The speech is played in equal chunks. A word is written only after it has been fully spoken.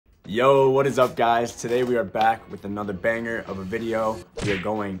Yo, what is up guys? Today we are back with another banger of a video. We are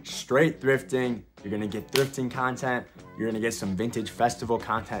going straight thrifting. You're gonna get thrifting content. You're gonna get some vintage festival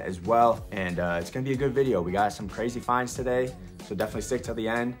content as well. And it's gonna be a good video. We got some crazy finds today. So definitely stick till the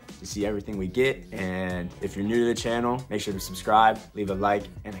end to see everything we get. And if you're new to the channel, make sure to subscribe, leave a like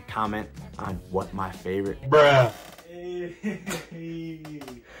and a comment on what my favorite. Bruh. Hey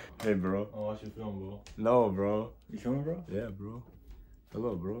bro. Oh, watch your film, bro. No, bro. You filming, bro? Yeah, bro.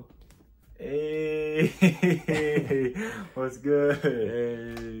 Hello, bro. Hey, what's good?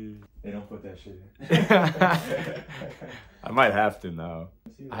 Hey. They don't put that shit in. I might have to now.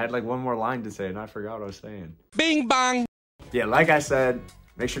 I had like one more line to say and I forgot what I was saying. Bing bong. Yeah, like I said,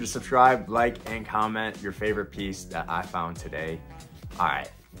 make sure to subscribe, like, and comment your favorite piece that I found today. All right,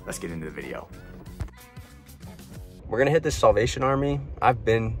 let's get into the video. We're gonna hit this Salvation Army. I've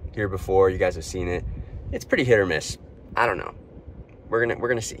been here before, you guys have seen it. It's pretty hit or miss. I don't know. We're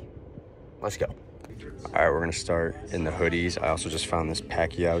gonna see. Let's go. All right, we're gonna start in the hoodies. I also just found this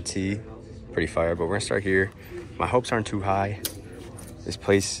Pacquiao tee, pretty fire, but we're gonna start here. My hopes aren't too high. This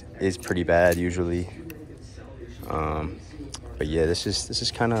place is pretty bad usually. But yeah, this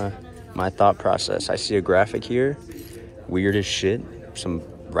is kind of my thought process. I see a graphic here, weird as shit, some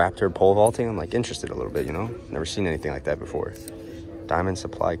raptor pole vaulting. I'm like interested a little bit, you know? Never seen anything like that before. Diamond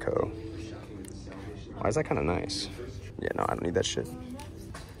Supply Co. Why is that kind of nice? Yeah, no, I don't need that shit.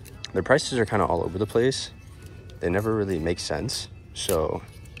 Their prices are kind of all over the place. They never really make sense. So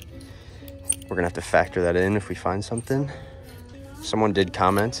we're gonna have to factor that in if we find something. Someone did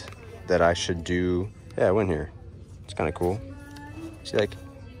comment that I should do, yeah, I went here. It's kind of cool. See, like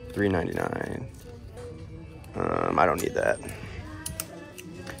 $3.99. I don't need that.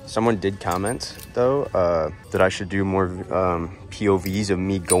 Someone did comment though that I should do more POVs of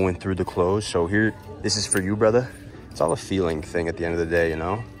me going through the clothes. So here, this is for you, brother. It's all a feeling thing at the end of the day, you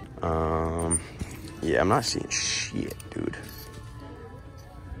know? Yeah, I'm not seeing shit, dude.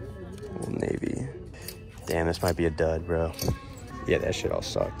 Old Navy. Damn, this might be a dud, bro. Yeah, that shit all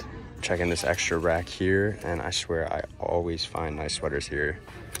sucked. Checking this extra rack here, and I swear I always find nice sweaters here.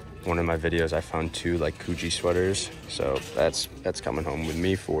 One of my videos, I found 2 like Kuji sweaters, so that's coming home with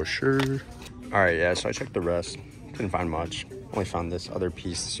me for sure. All right, yeah, so I checked the rest. Couldn't find much. Only found this other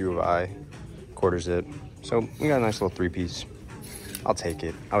piece, this U of I, quarter zip. So we got a nice little 3-piece. I'll take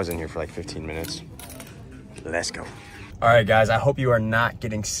it. I was in here for like 15 minutes. Let's go. All right, guys, I hope you are not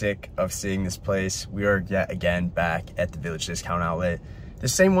getting sick of seeing this place. We are yet again back at the Village Discount Outlet. The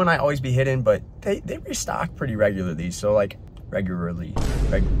same one I always be hitting, but they restock pretty regularly. So like regularly.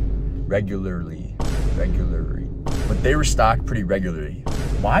 But they restock pretty regularly.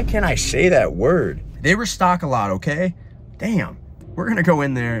 Why can't I say that word? They restock a lot, okay? Damn. We're gonna go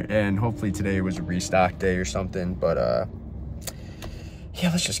in there and hopefully today was a restock day or something, but yeah,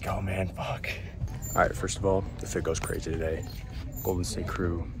 let's just go, man, fuck. All right, first of all, the fit goes crazy today. Golden State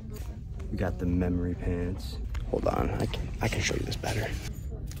Crew. We got the memory pants. Hold on, I can show you this better.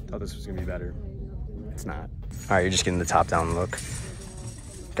 Thought this was gonna be better. It's not. All right, you're just getting the top down look.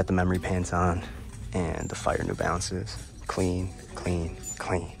 Got the memory pants on and the fire New Balances. Clean, clean,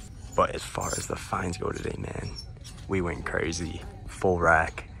 clean. But as far as the finds go today, man, we went crazy. Full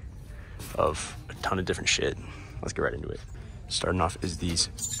rack of a ton of different shit. Let's get right into it. Starting off is these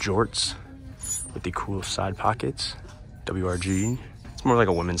jorts with the cool side pockets. WRG. It's more like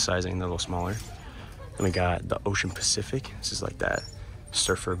a women's sizing, they're a little smaller. Then we got the Ocean Pacific. This is like that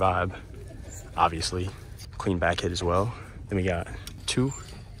surfer vibe, obviously. Clean back hit as well. Then we got 2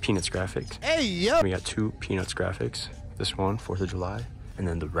 Peanuts graphics. Hey, yo! We got 2 Peanuts graphics. This one, 4th of July. And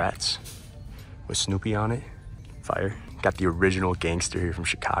then the Rats with Snoopy on it. Fire. Got the original gangster here from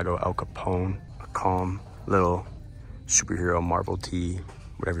Chicago, Al Capone. A calm little superhero Marvel tee,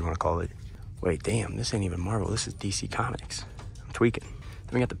 whatever you want to call it. Wait, damn, this ain't even Marvel. This is DC Comics. I'm tweaking.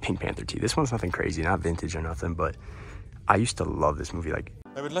 Then we got the Pink Panther tee. This one's nothing crazy, not vintage or nothing, but I used to love this movie. Like,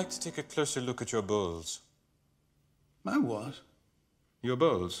 I would like to take a closer look at your bowls. My what? Your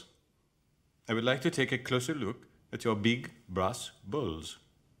bowls. I would like to take a closer look at your big brass bowls.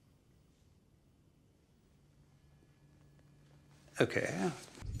 Okay.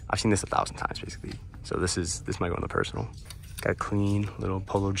 I've seen this 1,000 times basically. So this might go in the personal. Got a clean little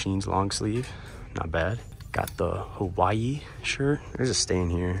polo jeans long sleeve, not bad. Got the Hawaii shirt. There's a stain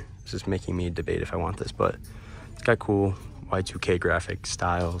here. This is making me debate if I want this, but it's got cool Y2K graphic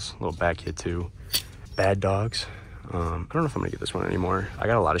styles, little back hit too. Bad Dogs. I don't know if I'm gonna get this one anymore. I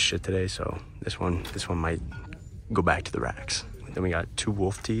got a lot of shit today, so this one might go back to the racks. Then we got 2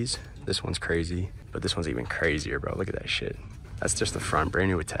 Wolf tees. This one's crazy, but this one's even crazier, bro. Look at that shit. That's just the front, brand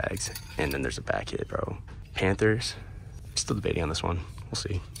new with tags. And then there's a back hit, bro. Panthers, still debating on this one. We'll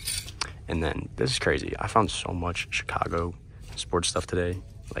see. And then this is crazy. I found so much Chicago sports stuff today,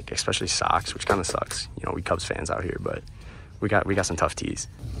 like especially socks, which kind of sucks. You know, we Cubs fans out here, but we got some tough tees.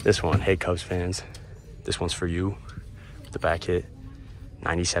 This one, hey Cubs fans, this one's for you. With the back hit,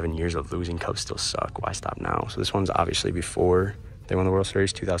 97 years of losing, Cubs still suck. Why stop now? So this one's obviously before they won the World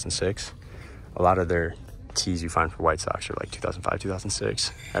Series, 2006. A lot of their tees you find for White Sox are like 2005,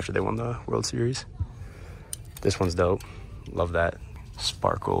 2006, after they won the World Series. This one's dope. Love that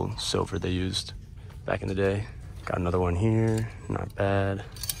sparkle silver they used back in the day. Got another one here, not bad.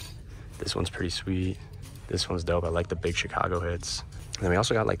 This one's pretty sweet. This one's dope. I like the big Chicago hits. And then we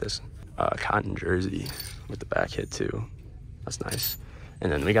also got like this cotton jersey with the back hit too. That's nice.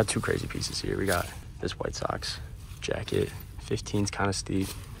 And then we got two crazy pieces here. We got this White Sox jacket. 15's kind of steep,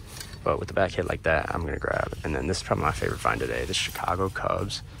 but with the back hit like that, I'm gonna grab. And then this is probably my favorite find today. This Chicago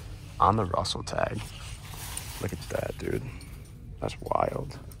Cubs on the Russell tag. Look at that, dude. That's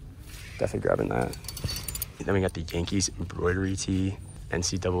wild. Definitely grabbing that. Then we got the Yankees embroidery tee,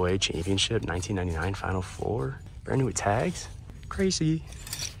 NCAA championship, 1999 Final Four. Brand new with tags. Crazy.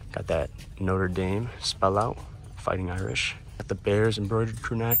 Got that Notre Dame spell out, Fighting Irish. Got the Bears embroidered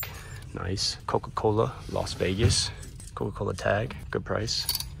crew neck. Nice. Coca-Cola, Las Vegas. Coca-Cola tag, good price.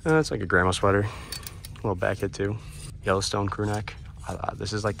 It's like a grandma sweater. A little back hit too. Yellowstone crew neck.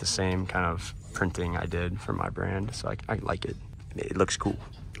 This is like the same kind of printing I did for my brand, so I like it. It looks cool.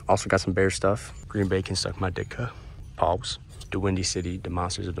 Also got some Bear stuff. Green Bay can suck my ditka. Paws. The Windy City, the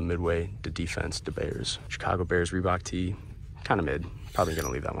Monsters of the Midway, the Defense, the Bears. Chicago Bears Reebok tee, kind of mid. Probably gonna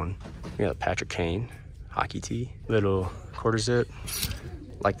leave that one. We got Patrick Kane hockey tee. Little quarter zip.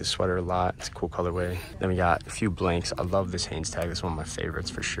 Like the sweater a lot. It's a cool colorway. Then we got a few blanks. I love this Hanes tag. This is one of my favorites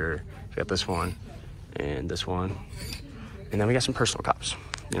for sure. We got this one and this one. And then we got some personal cops,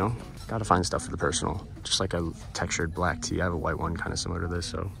 you know? Gotta find stuff for the personal. Just like a textured black tee. I have a white one kind of similar to this,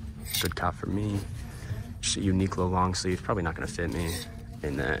 so good cop for me. Just a Uniqlo long sleeve, probably not gonna fit me.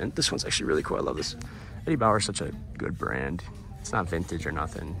 And then this one's actually really cool. I love this. Eddie Bauer is such a good brand. It's not vintage or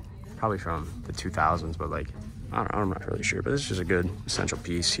nothing. Probably from the 2000s, but like, I'm not really sure, but this is just a good essential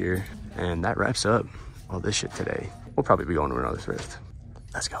piece here. And that wraps up all this shit today. We'll probably be going to another thrift.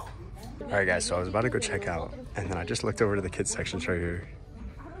 Let's go. All right, guys, so I was about to go check out, and then I just looked over to the kids section right here.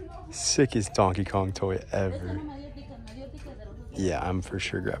 Sickest Donkey Kong toy ever. Yeah, I'm for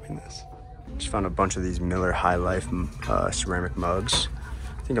sure grabbing this. Just found a bunch of these Miller High Life ceramic mugs.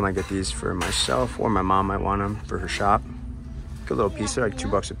 I think I might get these for myself, or my mom might want them for her shop. Good little piece, they're like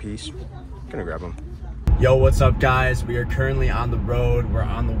 $2 a piece. Gonna grab them. Yo, what's up, guys? We are currently on the road. We're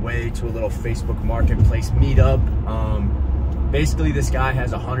on the way to a little Facebook Marketplace meetup. Basically, this guy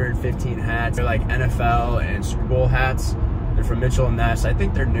has 115 hats. They're like NFL and Super Bowl hats. They're from Mitchell & Ness. I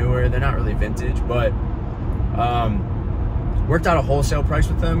think they're newer. They're not really vintage, but worked out a wholesale price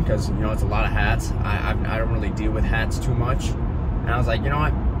with them because, you know, it's a lot of hats. I don't really deal with hats too much. And I was like, you know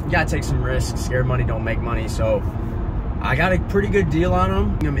what? You gotta take some risks. Scared money don't make money. So I got a pretty good deal on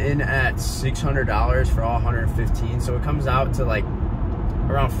them. I'm in at $600 for all 115. So it comes out to like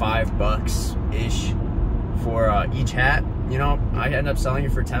around $5-ish for each hat. You know, I end up selling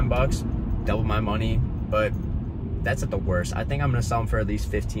it for 10 bucks, double my money, but that's at the worst. I think I'm gonna sell them for at least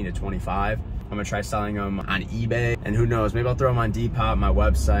 15 to 25. I'm gonna try selling them on eBay, and who knows, maybe I'll throw them on Depop, my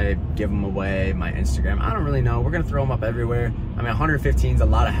website, give them away, my Instagram. I don't really know. We're gonna throw them up everywhere. I mean, 115 is a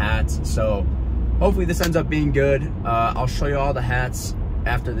lot of hats, so hopefully this ends up being good. I'll show you all the hats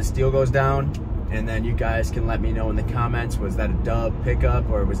after this deal goes down, and then you guys can let me know in the comments, was that a dub pickup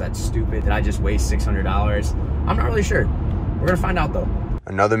or was that stupid? Did I just waste $600? I'm not really sure. We're gonna find out though.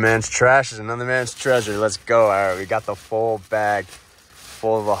 Another man's trash is another man's treasure. Let's go. All right, we got the full bag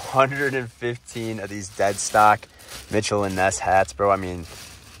full of 115 of these dead stock Mitchell & Ness hats, bro. I mean,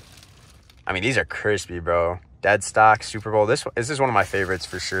 these are crispy, bro. Dead stock Super Bowl. This is one of my favorites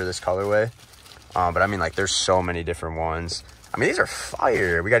for sure, this colorway. But I mean, like, there's so many different ones. I mean, these are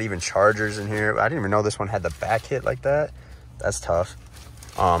fire. We got even Chargers in here. I didn't even know this one had the back hit like that. That's tough.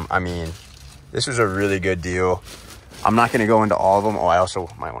 I mean, this was a really good deal. I'm not going to go into all of them. Oh, I also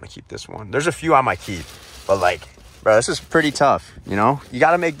might want to keep this one. There's a few I might keep. But, like, bro, this is pretty tough, you know? You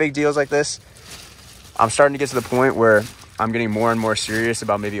got to make big deals like this. I'm starting to get to the point where I'm getting more and more serious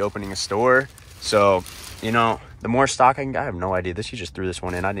about maybe opening a store. So, you know, the more stock I can get, I have no idea. You just threw this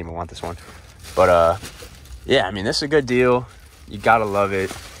one in. I didn't even want this one. But, yeah, I mean, this is a good deal. You got to love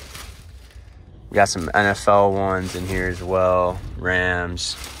it. We got some NFL ones in here as well.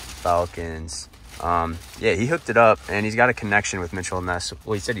 Rams, Falcons. Yeah, he hooked it up, and he's got a connection with Mitchell & Ness.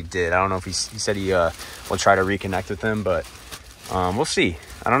 Well, he said he did. I don't know if he said he will try to reconnect with him, but we'll see.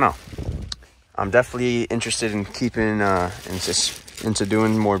 I don't know. I'm definitely interested in keeping and just into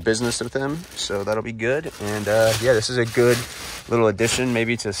doing more business with him, so that'll be good. And yeah, this is a good little addition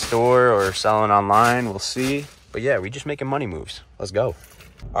maybe to store or selling online. We'll see. But yeah, we just making money moves. Let's go.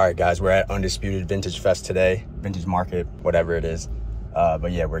 All right, guys, we're at Undisputed Vintage Fest today. Vintage Market, whatever it is.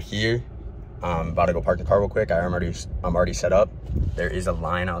 But yeah, we're here. I'm about to go park the car real quick. I'm already set up. There is a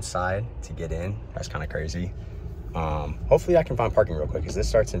line outside to get in. That's kind of crazy. Hopefully I can find parking real quick because this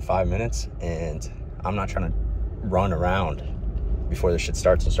starts in 5 minutes and I'm not trying to run around before this shit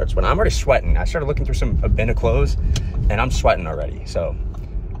starts and starts. When I'm already sweating. I started looking through a bin of clothes and I'm sweating already. So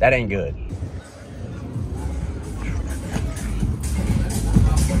that ain't good.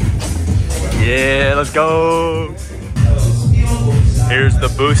 Yeah, let's go. Here's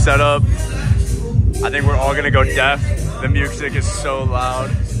the booth setup. I think we're all gonna go deaf. The music is so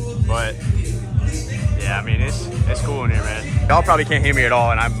loud, but yeah, I mean, it's cool in here, man. Y'all probably can't hear me at all,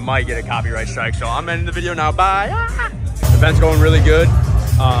 and I might get a copyright strike, so I'm ending the video now. Bye. The event's going really good.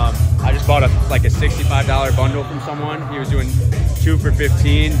 I just bought like a $65 bundle from someone. He was doing 2 for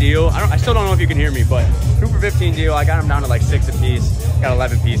 $15 deal. I still don't know if you can hear me, but 2 for $15 deal. I got them down to like 6 a piece. Got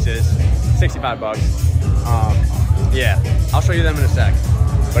 11 pieces, 65 bucks. Yeah, I'll show you them in a sec.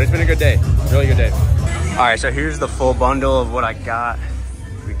 But it's been a good day, really good day. All right, so here's the full bundle of what I got.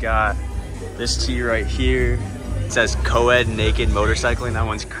 We got this tee right here. It says Co-ed Naked Motorcycling. That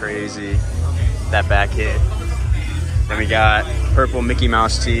one's crazy. That back hit. Then we got purple Mickey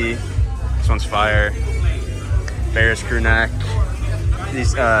Mouse tee. This one's fire. Bears crew neck.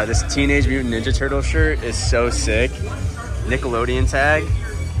 This Teenage Mutant Ninja Turtle shirt is so sick. Nickelodeon tag.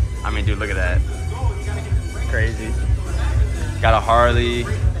 I mean, dude, look at that. Crazy. Got a Harley.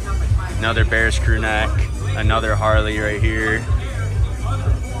 Another Bears crew neck. Another Harley right here.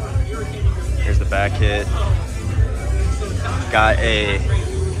 Here's the back hit. Got a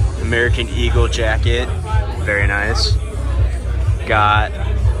American Eagle jacket. Very nice. Got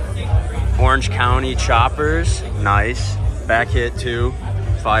Orange County Choppers. Nice. Back hit too.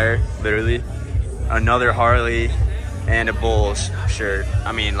 Fire, literally. Another Harley and a Bulls shirt.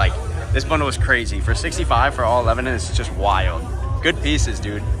 I mean, like, this bundle was crazy. For 65 for all 11, it's just wild. Good pieces,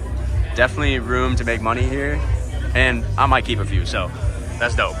 dude. Definitely room to make money here. And I might keep a few, so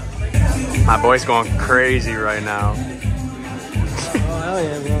that's dope. My boy's going crazy right now. Oh, hell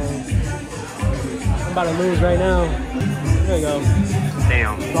yeah, bro. I'm about to lose right now. There we go.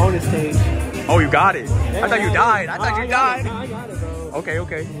 Damn. Bonus stage. Oh, you got it. Yeah, I thought you died. I thought you died. I got it, bro. Okay,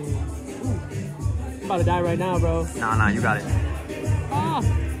 okay. I'm about to die right now, bro. Nah, you got it. Ah.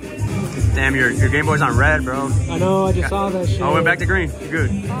 Damn, your Game Boy's on red, bro. I know, I just saw that shit. Oh, went back to green. You're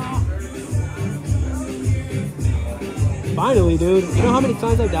good. Finally, dude. You know how many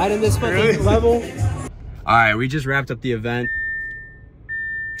times I've died in this fucking level? All right, we just wrapped up the event.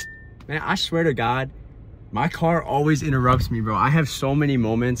 Man, I swear to God, my car always interrupts me, bro. I have so many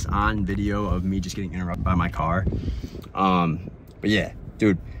moments on video of me just getting interrupted by my car. But yeah,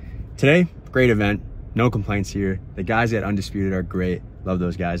 dude, today, great event. No complaints here. The guys at Undisputed are great. Love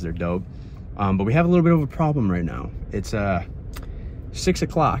those guys, they're dope. But we have a little bit of a problem right now. It's 6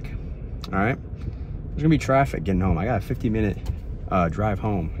 o'clock, all right? There's gonna be traffic getting home. I got a 50-minute drive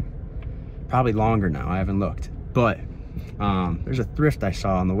home. Probably longer now, I haven't looked. But there's a thrift I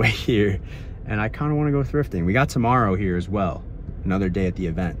saw on the way here, and I kind of want to go thrifting. We got tomorrow here as well, another day at the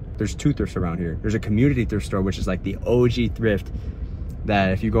event. There's 2 thrifts around here. There's a community thrift store, which is like the OG thrift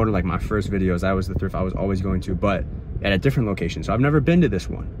that if you go to like my first videos, that was the thrift I was always going to, but at a different location. So I've never been to this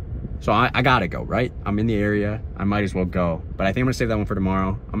one. So I gotta go, right? I'm in the area, I might as well go. But I think I'm gonna save that one for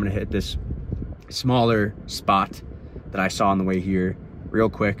tomorrow. I'm gonna hit this smaller spot that I saw on the way here real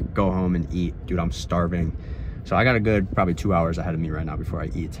quick, go home and eat. Dude, I'm starving. So I got a good probably 2 hours ahead of me right now before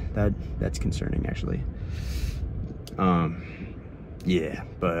I eat. That's concerning, actually. Yeah,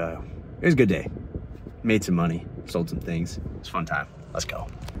 but it was a good day. Made some money, sold some things. It's a fun time. Let's go.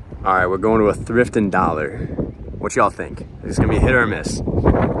 All right, we're going to a Thrift and Dollar. What y'all think? Is this gonna be a hit or a miss?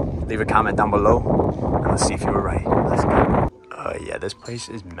 Leave a comment down below and let's see if you were right. Let's go. Yeah, this place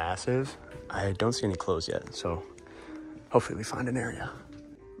is massive. I don't see any clothes yet, so hopefully we find an area.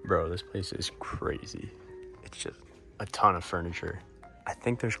 Bro, this place is crazy. It's just a ton of furniture. I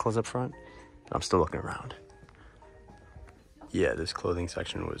think there's clothes up front, but I'm still looking around. Yeah, this clothing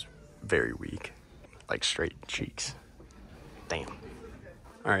section was very weak. Like straight cheeks. Damn.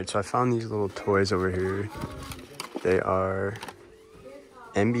 All right, so I found these little toys over here. They are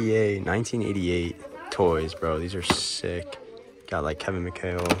NBA 1988 toys, bro. These are sick. Got like Kevin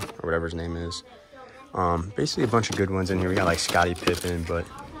McHale or whatever his name is. Basically a bunch of good ones in here. We got like Scottie Pippen, but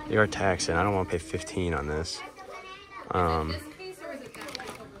they are taxing. I don't want to pay $15 on this.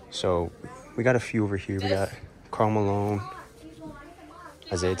 So we got a few over here. We got Karl Malone.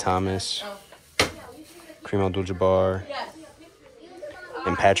 Isaiah Thomas, Kareem Abdul-Jabbar,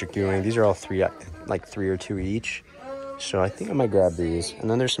 and Patrick Ewing. These are all three or two each. So I think I might grab these. And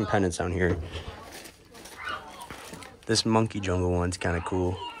then there's some pendants down here. This monkey jungle one's kind of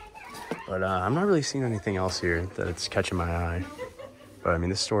cool. But I'm not really seeing anything else here that's catching my eye. But I mean,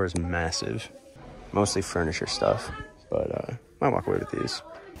 this store is massive. Mostly furniture stuff. But might walk away with these.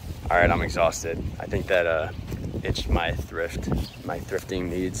 All right, I'm exhausted. I think that it's my thrifting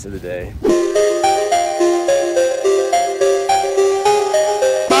needs of the day.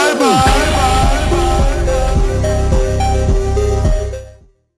 Bye-bye.